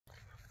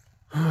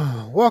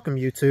Welcome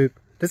YouTube.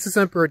 This is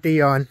Emperor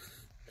Dion.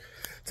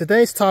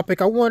 Today's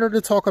topic, I wanted to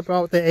talk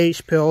about the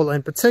age pill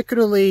and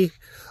particularly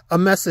a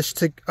message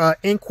to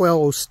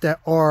Inqels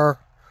that are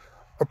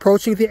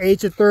approaching the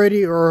age of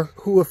 30 or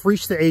who have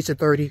reached the age of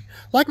 30.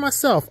 Like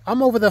myself,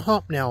 I'm over the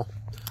hump now.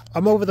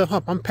 I'm over the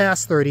hump. I'm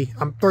past 30.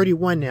 I'm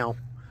 31 now.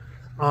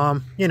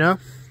 You know,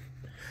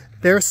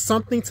 there's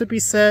something to be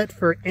said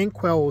for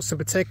Inqels in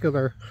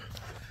particular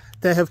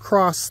that have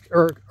crossed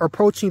or are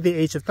approaching the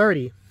age of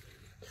 30.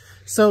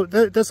 So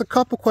there's a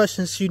couple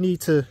questions you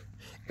need to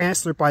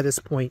answer by this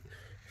point.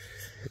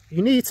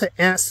 You need to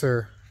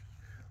answer,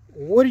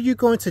 what are you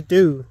going to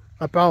do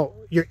about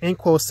your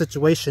Inqels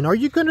situation? Are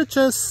you going to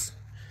just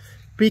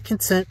be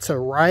content to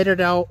ride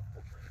it out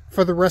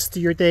for the rest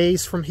of your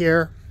days from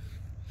here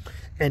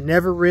and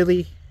never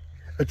really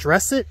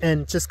address it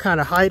and just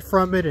kind of hide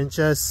from it and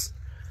just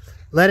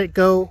let it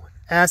go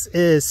as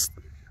is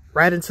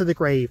right into the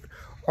grave?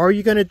 Are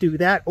you going to do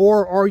that,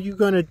 or are you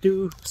going to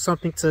do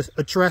something to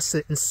address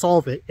it and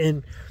solve it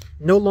and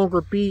no longer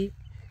be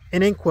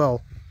an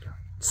Inquel?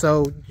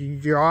 So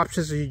your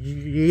options are,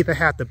 you either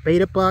have to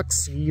beta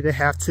bucks, you either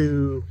have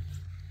to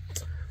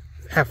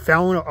have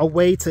found a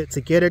way to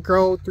get a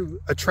girl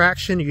through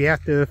attraction. You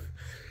have to,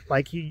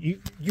 like, you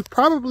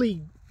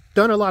probably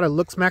done a lot of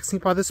looks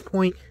maxing by this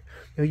point.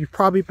 You know, you've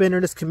probably been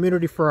in this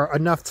community for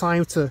enough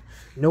time to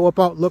know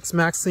about looks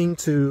maxing,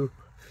 to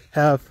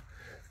have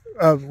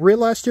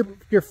realized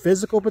your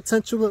physical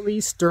potential, at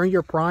least during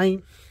your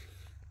prime.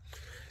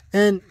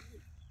 And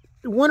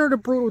one of the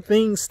brutal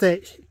things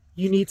that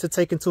you need to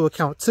take into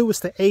account too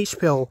is the age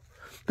pill,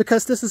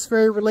 because this is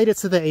very related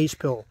to the age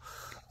pill.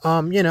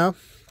 You know,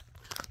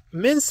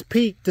 men's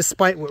peak,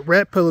 despite what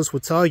red pillers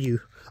will tell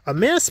you, a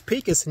man's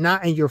peak is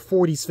not in your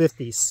 40s,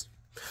 50s.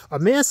 A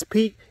man's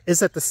peak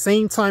is at the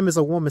same time as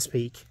a woman's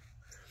peak.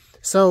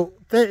 So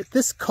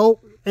this coat,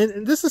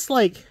 and this is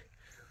like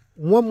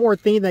one more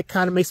thing that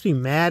kind of makes me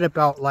mad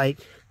about, like,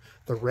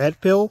 the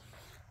red pill,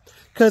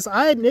 because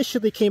I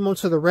initially came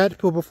onto the red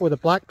pill before the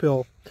black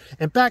pill,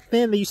 and back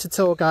then they used to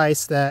tell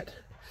guys that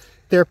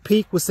their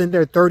peak was in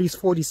their 30s,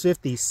 40s,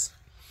 50s.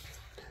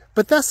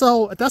 But that's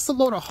a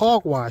load of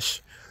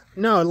hogwash.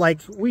 No,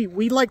 like,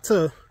 we like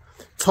to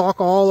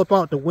talk all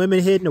about the women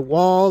hitting the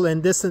wall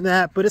and this and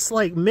that, but it's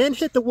like men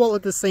hit the wall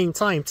at the same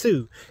time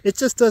too. It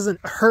just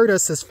doesn't hurt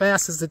us as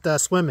fast as it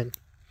does women.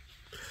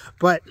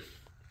 But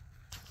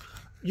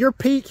your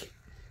peak,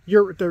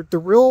 the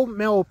real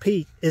male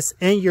peak is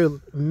in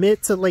your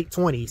mid to late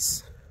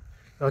 20s.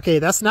 Okay,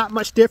 that's not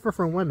much different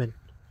from women.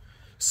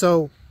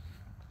 So,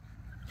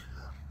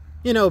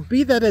 you know,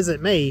 be that as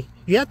it may,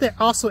 you have to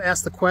also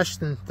ask the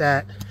question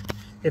that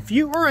if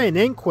you are an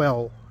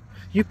Inquel,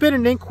 you've been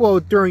an Inquel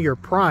during your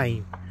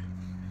prime,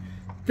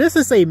 this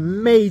is a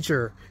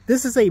major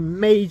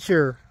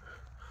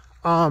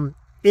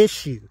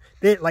issue.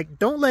 That, like,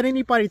 don't let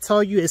anybody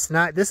tell you it's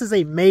not. This is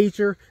a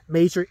major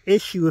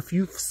issue if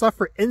you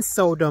suffer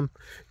inceldom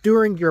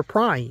during your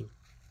prime,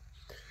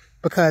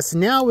 because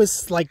now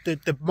it's like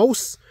the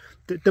most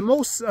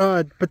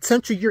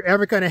potential you're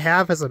ever going to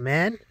have as a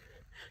man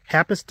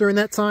happens during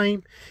that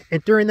time.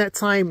 And during that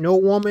time, no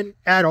woman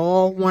at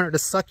all wanted to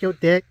suck your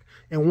dick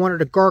and wanted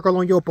to gargle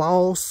on your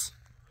balls.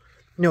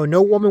 You know,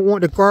 no woman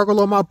wanted to gargle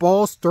on my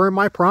balls during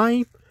my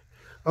prime.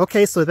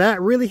 Okay, so that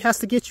really has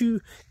to get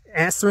you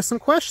answering some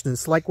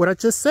questions like what I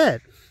just said.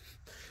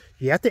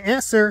 You have to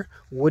answer,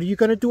 what are you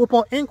going to do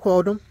about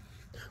Inqueldom?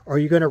 Are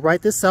you going to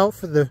write this out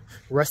for the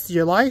rest of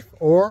your life,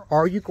 or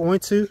are you going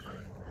to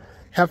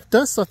have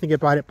done something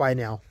about it by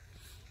now?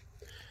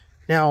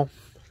 Now,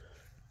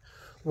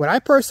 what I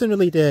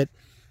personally did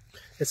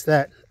is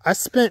that I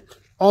spent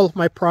all of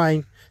my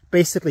prime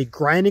basically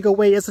grinding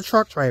away as a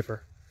truck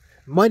driver,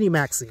 money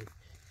maxing,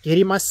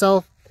 getting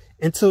myself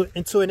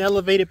into an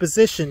elevated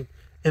position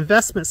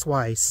investments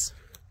wise.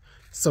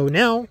 So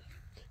now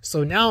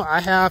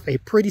I have a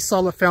pretty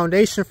solid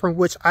foundation from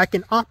which I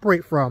can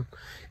operate from,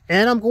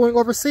 and I'm going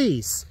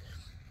overseas,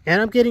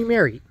 and I'm getting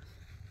married.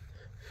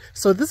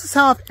 So this is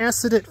how I've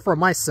answered it for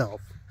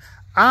myself.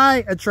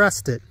 I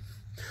addressed it,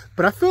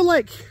 but I feel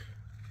like,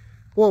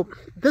 well,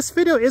 this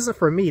video isn't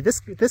for me.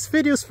 This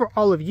video is for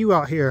all of you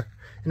out here,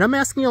 and I'm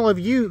asking all of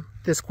you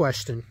this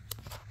question.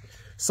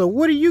 So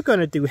what are you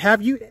gonna do?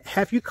 Have you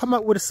come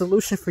up with a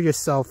solution for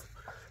yourself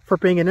for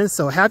being an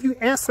incel? Have you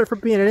answered for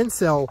being an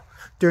incel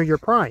during your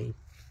prime?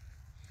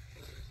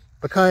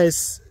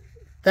 Because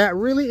that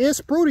really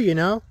is brutal, you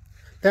know.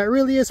 That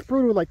really is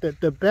brutal. Like,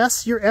 the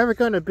best you're ever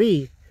going to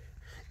be,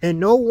 and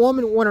no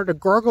woman wanted to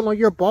gargle on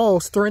your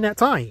balls during that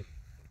time.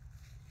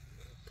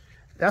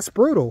 That's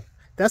brutal.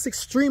 That's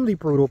extremely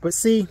brutal. But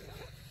see,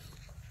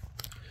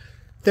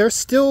 there's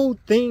still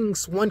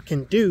things one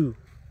can do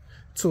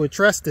to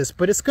address this,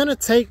 but it's going to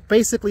take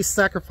basically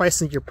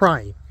sacrificing your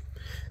prime.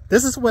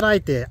 This is what I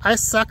did. I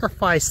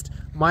sacrificed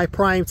my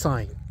prime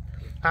time.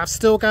 I've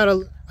still got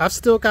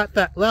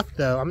that left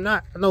though. I'm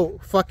not no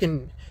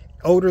fucking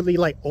elderly,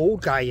 like,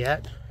 old guy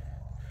yet.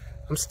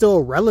 I'm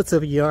still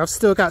relatively young. I've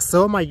still got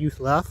some of my youth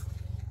left.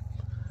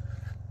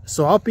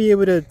 So I'll be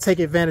able to take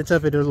advantage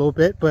of it a little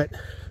bit, but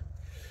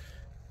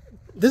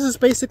this is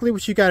basically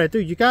what you got to do.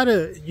 You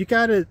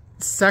gotta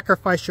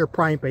sacrifice your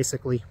prime,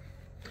 basically.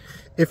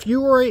 If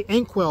you were an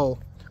Inkwell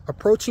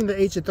approaching the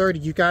age of 30,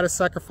 you got to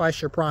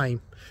sacrifice your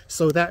prime.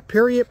 So that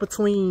period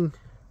between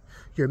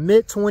your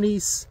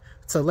mid-20s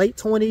to late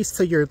 20s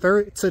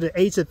to the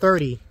age of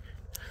 30,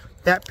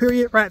 that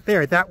period right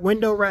there, that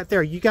window right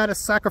there, you got to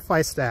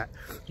sacrifice that.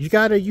 You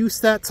got to use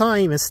that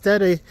time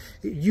instead of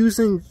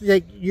using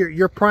like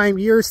your prime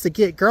years to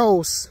get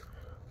girls.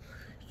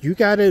 You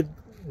got to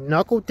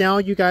knuckle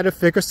down. You got to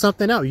figure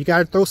something out. You got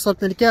to throw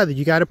something together.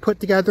 You got to put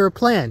together a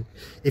plan.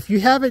 If you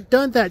haven't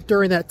done that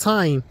during that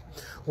time,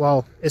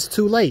 well, it's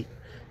too late.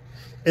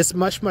 It's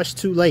much, much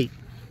too late.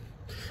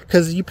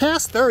 Because you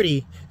pass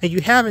 30 and you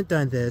haven't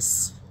done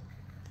this,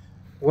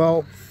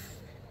 well,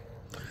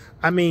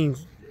 I mean,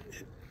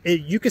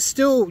 you could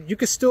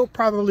still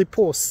probably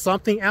pull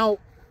something out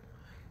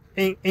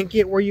and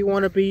get where you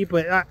want to be,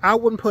 but I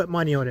wouldn't put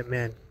money on it,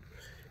 man.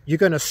 You're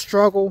going to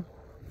struggle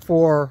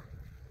for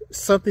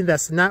something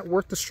that's not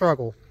worth the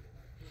struggle.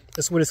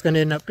 That's what it's going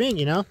to end up being,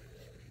 you know?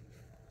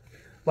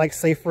 Like,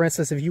 say, for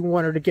instance, if you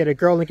wanted to get a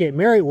girl and get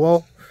married,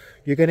 well,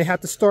 you're going to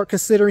have to start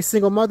considering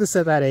single mothers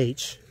at that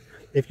age.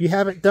 If you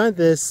haven't done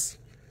this,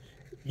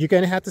 you're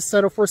going to have to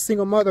settle for a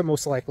single mother,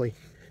 most likely.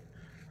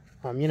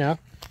 You know?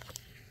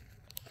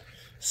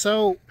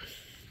 So,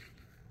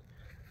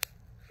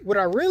 what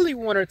I really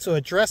wanted to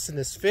address in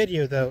this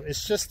video, though,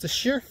 is just the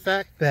sheer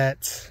fact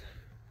that,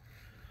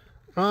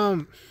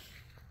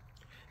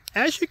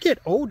 as you get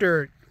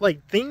older,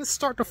 like, things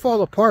start to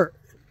fall apart.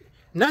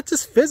 Not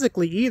just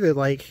physically either,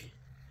 like,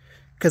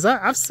 because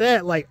I've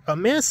said, like, a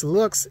man's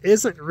looks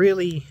isn't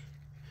really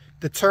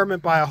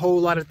determined by a whole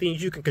lot of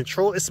things you can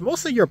control. It's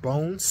mostly your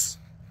bones,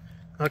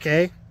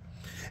 okay?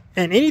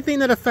 And anything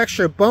that affects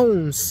your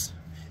bones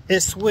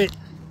is what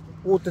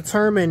will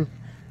determine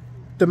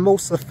the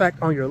most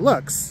effect on your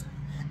looks.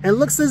 And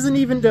looks isn't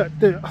even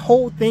the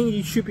whole thing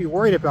you should be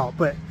worried about,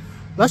 but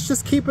let's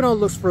just keep it on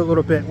looks for a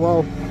little bit.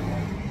 Well,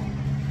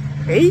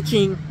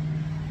 aging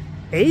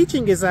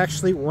is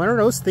actually one of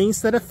those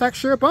things that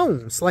affects your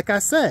bones, like I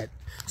said.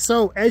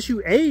 So as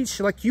you age,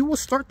 like, you will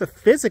start to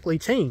physically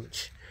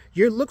change.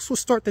 Your looks will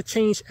start to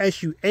change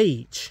as you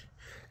age,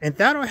 and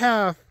that'll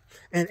have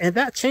and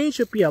that change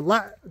will be a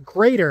lot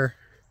greater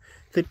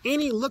than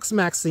any looks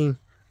maxing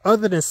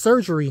other than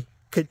surgery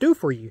could do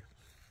for you.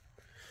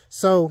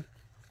 So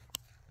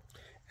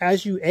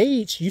as you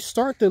age, you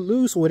start to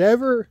lose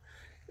whatever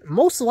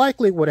most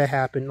likely would have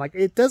happened. Like,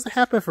 it doesn't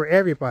happen for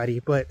everybody,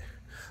 but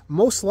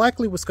most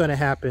likely what's going to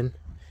happen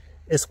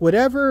is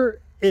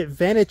whatever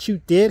advantage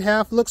you did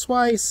have looks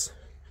wise,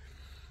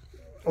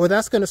 well,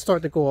 that's going to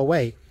start to go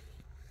away.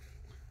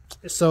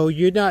 So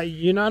you're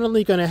not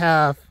only going to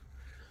have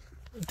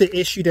the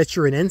issue that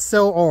you're an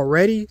incel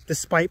already,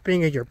 despite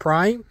being in your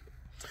prime,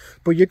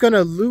 but you're going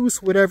to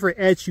lose whatever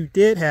edge you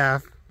did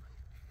have.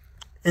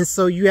 And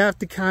so you have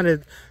to kind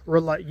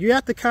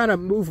of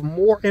move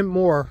more and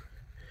more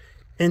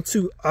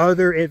into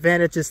other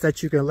advantages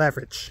that you can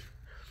leverage,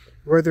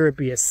 whether it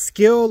be a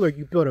skill, or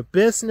you build a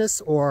business,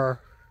 or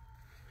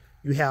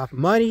you have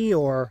money,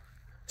 or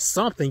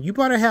something. You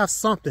better have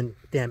something,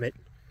 damn it,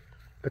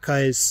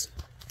 because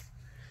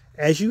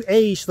as you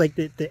age, like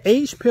the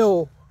age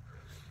pill,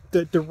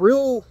 the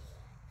real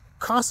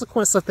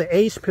consequence of the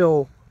age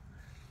pill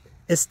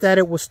is that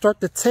it will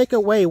start to take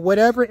away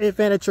whatever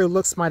advantage your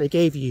looks might have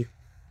gave you.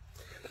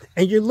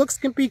 And your looks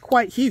can be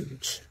quite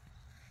huge.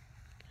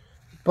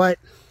 But,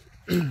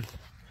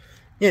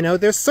 you know,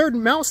 there's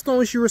certain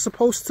milestones you were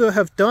supposed to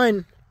have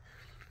done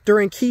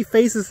during key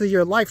phases of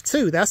your life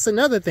too. That's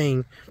another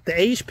thing. The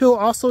age pill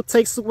also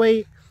takes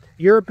away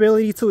your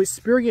ability to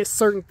experience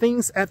certain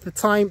things at the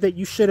time that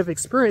you should have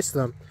experienced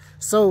them.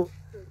 So,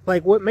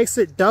 like, what makes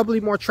it doubly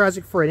more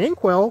tragic for an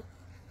Inkwell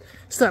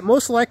is that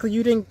most likely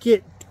you didn't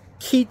get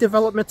key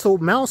developmental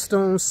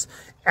milestones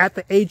at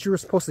the age you were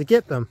supposed to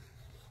get them.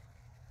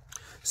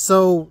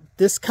 So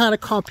this kind of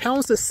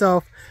compounds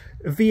itself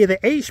via the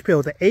age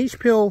pill. The age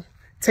pill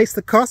takes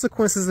the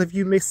consequences of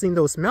you missing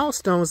those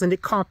milestones and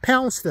it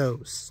compounds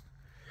those.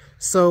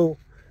 So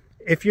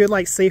if you're,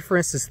 like, say for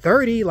instance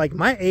 30, like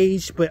my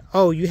age, but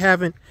oh,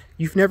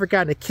 you've never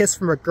gotten a kiss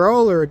from a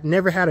girl or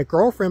never had a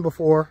girlfriend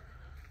before,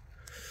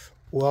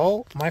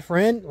 well, my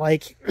friend,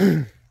 like,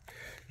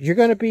 you're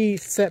gonna be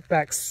set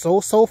back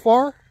so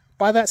far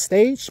by that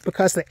stage,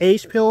 because the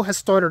age pill has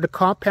started to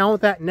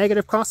compound that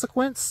negative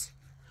consequence.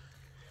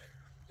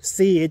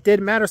 See, it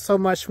didn't matter so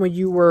much when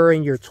you were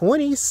in your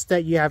 20s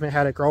that you haven't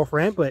had a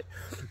girlfriend, but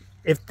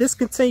if this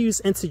continues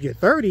into your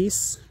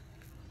 30s,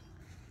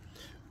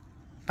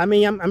 I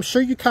mean, I'm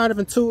sure you kind of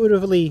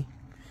intuitively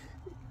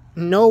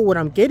know what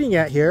I'm getting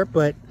at here,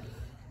 but,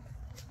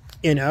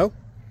 you know,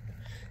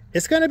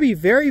 it's going to be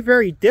very,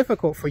 very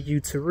difficult for you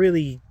to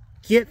really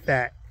get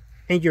that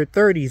in your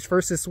 30s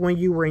versus when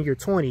you were in your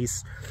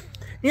 20s.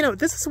 You know,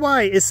 this is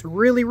why it's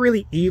really,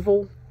 really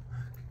evil.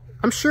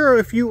 I'm sure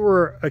if you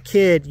were a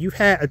kid, you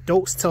had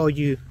adults tell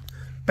you,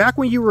 back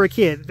when you were a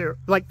kid,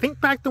 like, think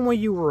back to when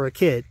you were a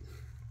kid.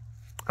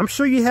 I'm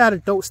sure you had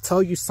adults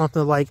tell you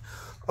something like,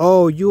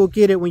 oh, you'll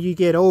get it when you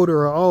get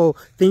older, or oh,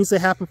 things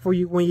that happen for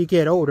you when you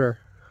get older.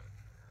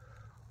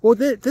 Well,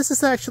 this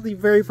is actually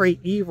very, very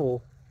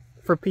evil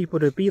for people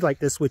to be like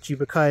this with you,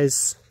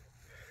 because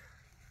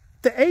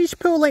the age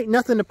pill ain't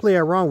nothing to play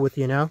around with,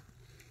 you know?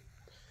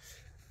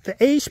 The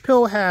age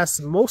pill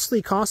has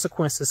mostly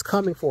consequences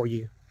coming for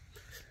you.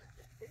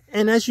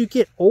 And as you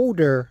get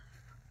older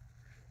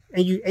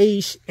and you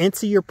age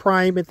into your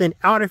prime and then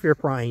out of your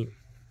prime,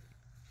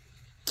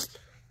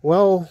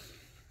 well,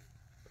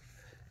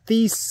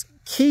 these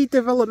key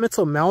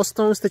developmental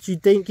milestones that you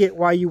didn't get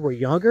while you were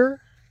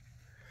younger,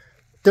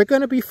 they're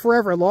going to be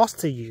forever lost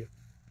to you.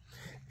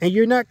 And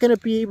you're not going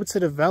to be able to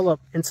develop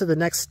into the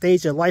next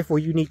stage of life where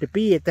you need to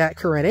be at that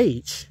current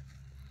age.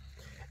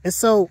 And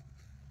so,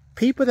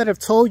 people that have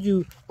told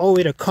you, oh,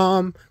 it'll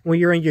come when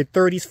you're in your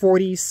 30s,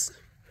 40s.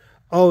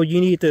 Oh, you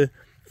need to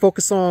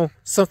focus on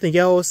something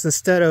else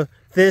instead of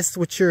this,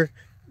 which you're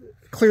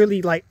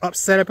clearly like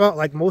upset about.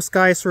 Like most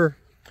guys were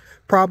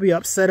probably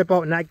upset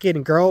about not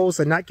getting girls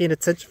and not getting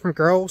attention from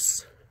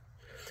girls.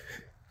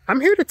 I'm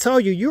here to tell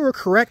you, you are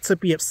correct to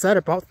be upset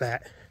about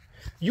that.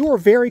 You are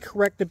very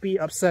correct to be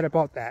upset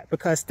about that,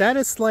 because that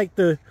is like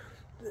the...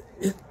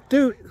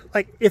 Dude,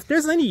 like, if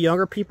there's any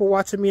younger people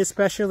watching me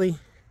especially,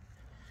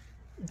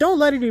 don't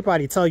let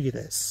anybody tell you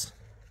this.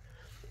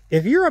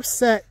 If you're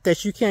upset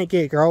that you can't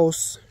get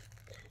girls,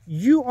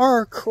 you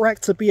are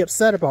correct to be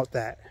upset about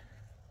that.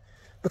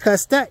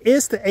 Because that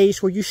is the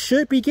age where you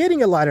should be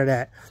getting a lot of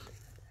that.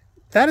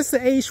 That is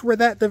the age where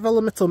that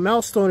developmental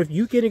milestone of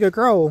you getting a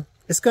girl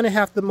is going to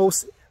have the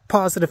most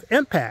positive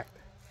impact.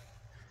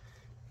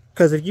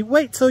 Because if you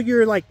wait till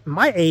you're like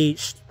my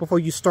age before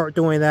you start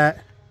doing that,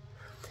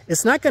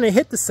 it's not going to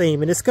hit the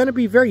same, and it's going to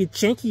be very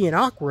janky and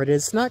awkward.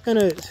 It's not going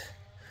to...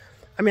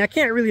 I mean, I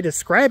can't really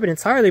describe it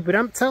entirely, but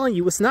I'm telling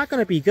you, it's not going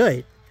to be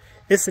good.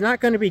 It's not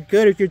going to be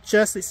good if you're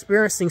just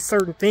experiencing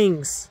certain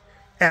things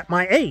at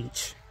my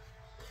age.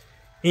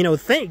 You know,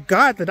 thank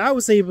God that I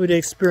was able to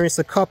experience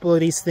a couple of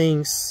these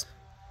things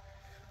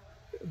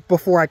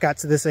before I got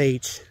to this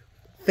age.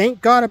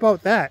 Thank God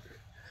about that,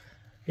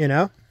 you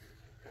know.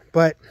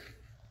 But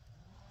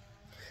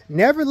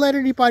never let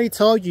anybody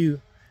tell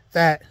you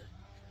that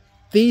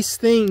these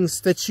things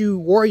that you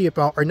worry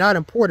about are not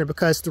important,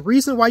 because the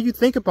reason why you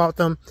think about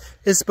them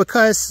is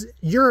because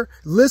your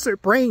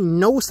lizard brain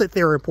knows that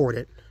they're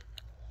important.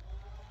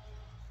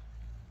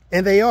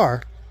 And they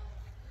are.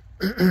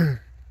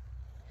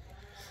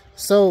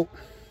 So,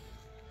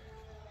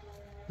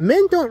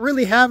 men don't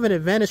really have an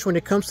advantage when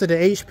it comes to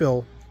the age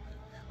pill.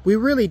 We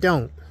really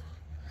don't.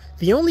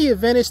 The only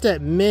advantage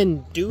that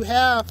men do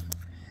have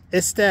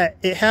is that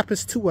it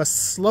happens to us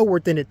slower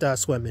than it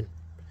does women.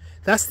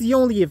 That's the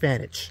only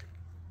advantage.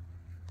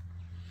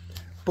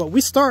 But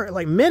we start,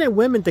 like, men and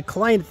women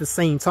decline at the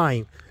same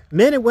time.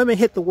 Men and women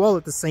hit the wall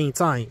at the same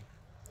time.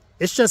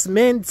 It's just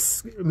men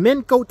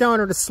go down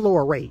at a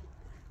slower rate.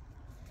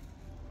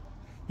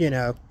 You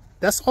know,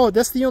 that's all.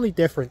 That's the only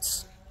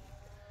difference.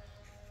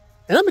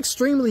 And I'm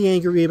extremely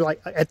angry,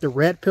 like, at the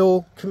red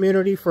pill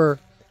community for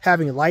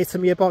having lied to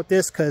me about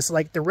this, because,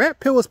 like, the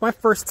red pill was my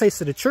first taste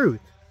of the truth.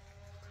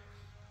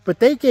 But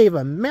they gave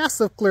a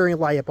massive glaring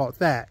lie about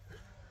that.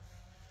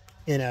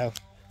 You know.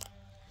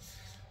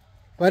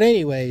 But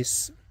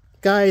anyways,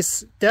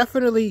 guys,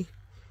 definitely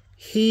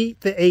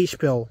heed the age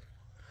pill.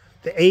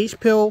 The age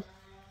pill,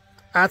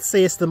 I'd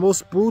say, is the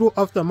most brutal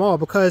of them all,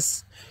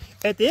 because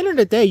at the end of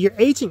the day, you're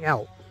aging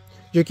out.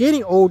 You're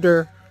getting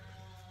older.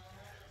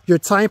 Your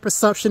time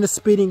perception is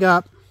speeding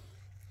up.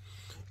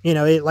 You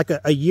know, like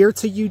a year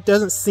to you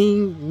doesn't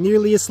seem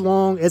nearly as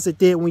long as it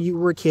did when you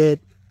were a kid.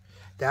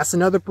 That's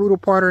another brutal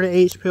part of the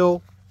age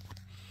pill.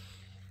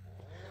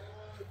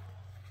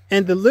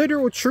 And the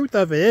literal truth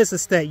of it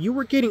is that you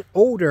were getting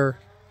older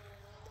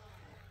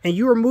and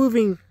you are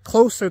moving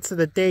closer to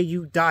the day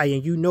you die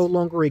and you no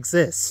longer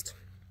exist.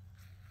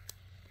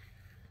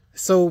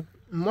 So,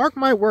 mark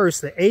my words,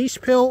 the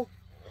age pill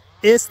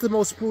is the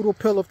most brutal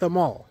pill of them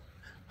all.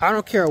 I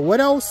don't care what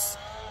else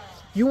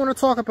you want to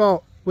talk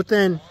about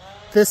within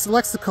this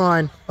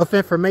lexicon of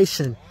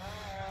information.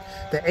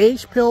 The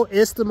age pill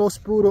is the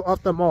most brutal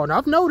of them all. And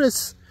I've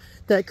noticed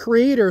that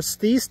creators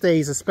these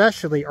days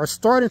especially are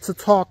starting to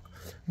talk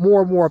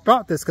more and more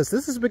about this, because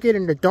this is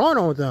beginning to dawn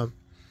on them.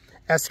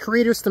 As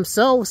creators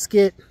themselves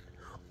get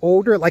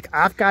older, like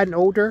I've gotten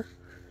older.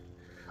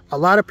 A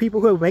lot of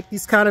people who make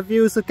these kind of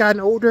views have gotten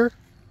older.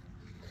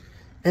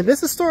 And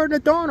this is starting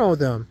to dawn on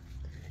them.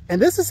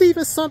 And this is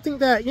even something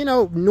that, you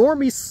know,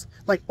 normies,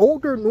 like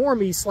older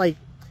normies, like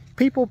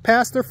people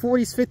past their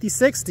 40s, 50s,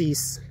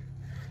 60s.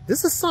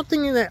 This is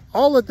something that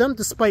all of them,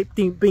 despite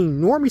being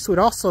normies, would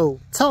also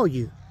tell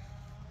you.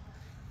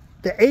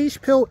 The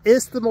age pill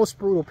is the most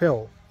brutal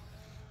pill.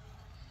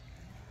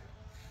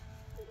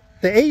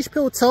 The age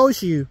pill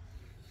tells you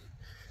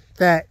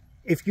that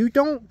if you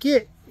don't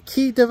get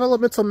key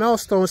developmental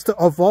milestones to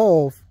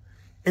evolve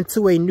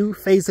into a new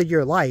phase of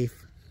your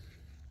life,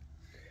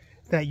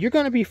 that you're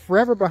going to be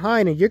forever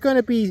behind, and you're going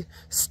to be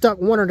stuck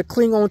wanting to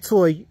cling on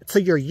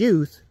to your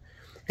youth,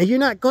 and you're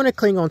not going to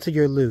cling on to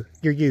your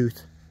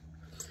youth,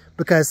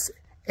 because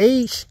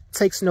Age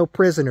takes no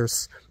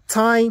prisoners.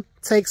 Time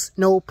takes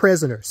no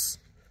prisoners.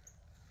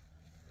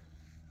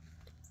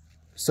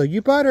 So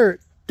you better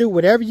do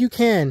whatever you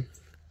can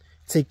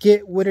to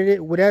get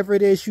whatever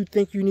it is you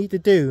think you need to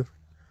do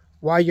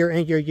while you're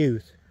in your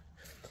youth.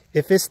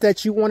 If it's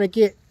that you want to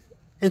get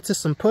into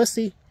some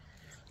pussy,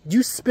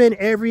 you spend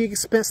every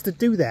expense to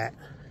do that.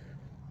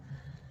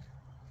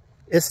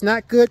 It's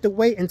not good to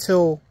wait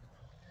until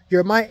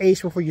you're my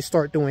age before you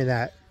start doing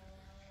that.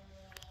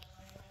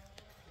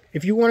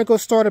 If you want to go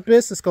start a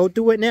business, go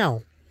do it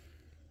now.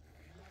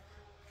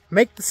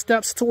 Make the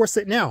steps towards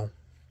it now.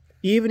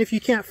 Even if you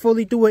can't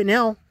fully do it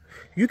now,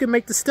 you can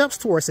make the steps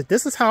towards it.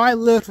 This is how I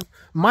lived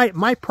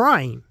my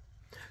prime.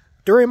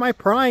 During my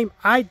prime,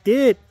 I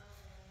did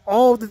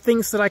all the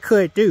things that I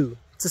could do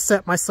to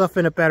set myself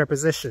in a better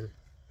position.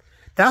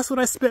 That's what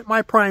I spent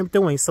my prime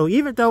doing. So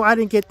even though I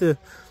didn't get to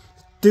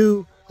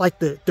do like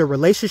the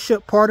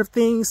relationship part of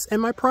things in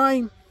my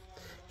prime,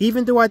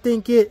 even though I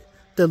didn't get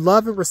the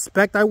love and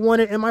respect I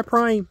wanted in my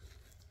prime,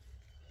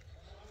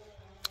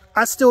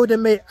 I still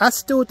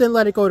didn't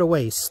let it go to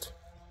waste.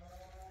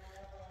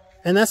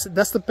 And that's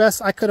the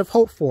best I could have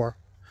hoped for.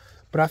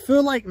 But I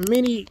feel like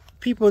many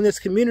people in this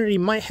community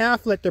might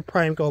have let their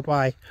prime go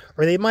by,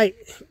 or they might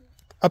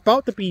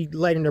about to be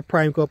letting their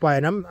prime go by.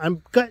 And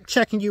I'm gut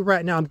checking you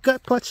right now. I'm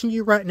gut punching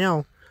you right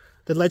now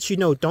to let you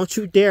know, don't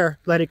you dare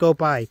let it go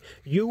by.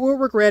 You will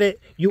regret it.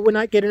 You will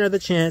not get another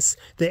chance.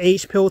 The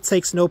age pill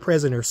takes no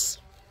prisoners.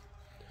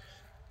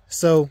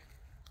 So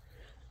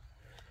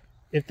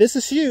if this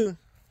is you,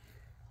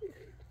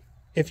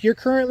 if you're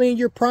currently in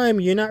your prime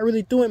and you're not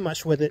really doing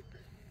much with it,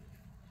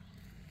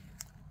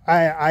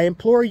 I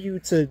implore you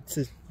to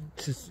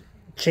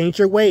change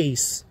your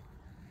ways.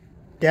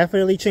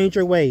 Definitely change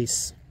your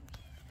ways.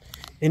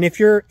 And if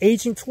you're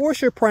aging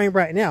towards your prime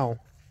right now,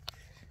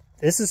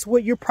 this is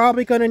what you're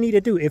probably going to need to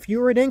do. If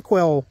you're an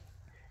Inquel,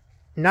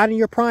 not in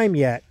your prime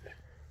yet,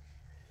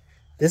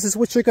 this is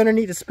what you're going to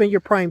need to spend your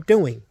prime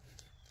doing.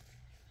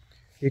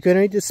 You're going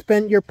to need to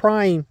spend your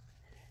prime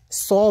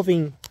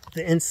solving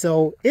the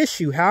incel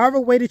issue,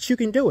 however way that you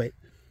can do it.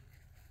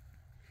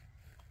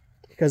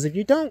 Because if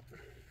you don't,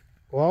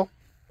 well,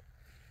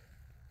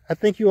 I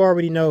think you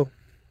already know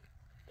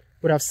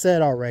what I've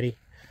said already.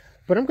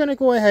 But I'm going to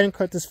go ahead and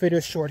cut this video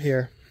short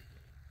here.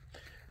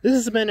 This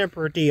has been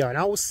Emperor Dion.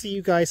 I will see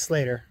you guys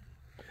later.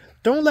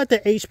 Don't let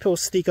the H pill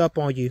sneak up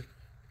on you,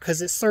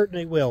 because it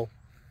certainly will.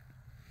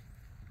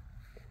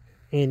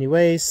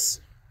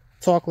 Anyways,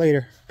 talk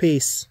later.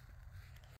 Peace.